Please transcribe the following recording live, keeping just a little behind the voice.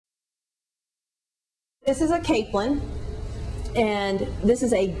This is a capelin, and this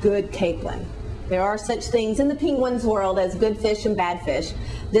is a good capelin. There are such things in the penguins world as good fish and bad fish.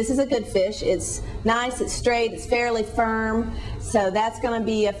 This is a good fish. It's nice, it's straight, it's fairly firm, so that's going to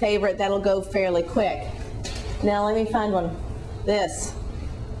be a favorite that'll go fairly quick. Now let me find one. This.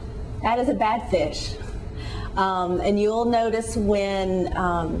 That is a bad fish. And you'll notice when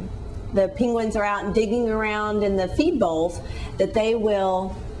the penguins are out and digging around in the feed bowls that they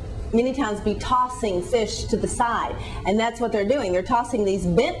will many times be tossing fish to the side, and that's what they're doing. They're tossing these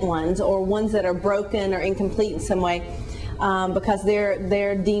bent ones or ones that are broken or incomplete in some way because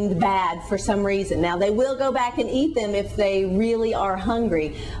they're deemed bad for some reason. Now they will go back and eat them if they really are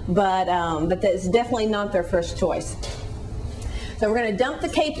hungry, but that's definitely not their first choice. So we're going to dump the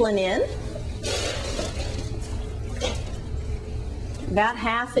capelin in, about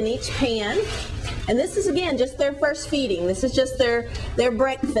half in each pan. And this is, again, just their first feeding. This is just their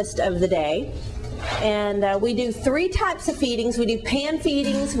breakfast of the day. And we do 3 types of feedings. We do pan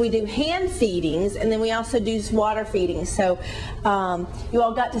feedings, we do hand feedings, and then we also do water feedings. So you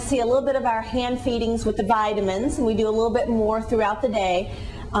all got to see a little bit of our hand feedings with the vitamins, and we do a little bit more throughout the day.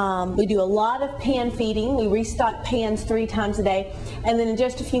 We do a lot of pan feeding. We restock pans 3 times a day. And then in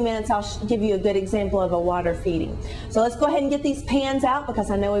just a few minutes, I'll give you a good example of a water feeding. So let's go ahead and get these pans out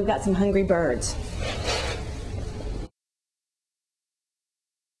because I know we've got some hungry birds.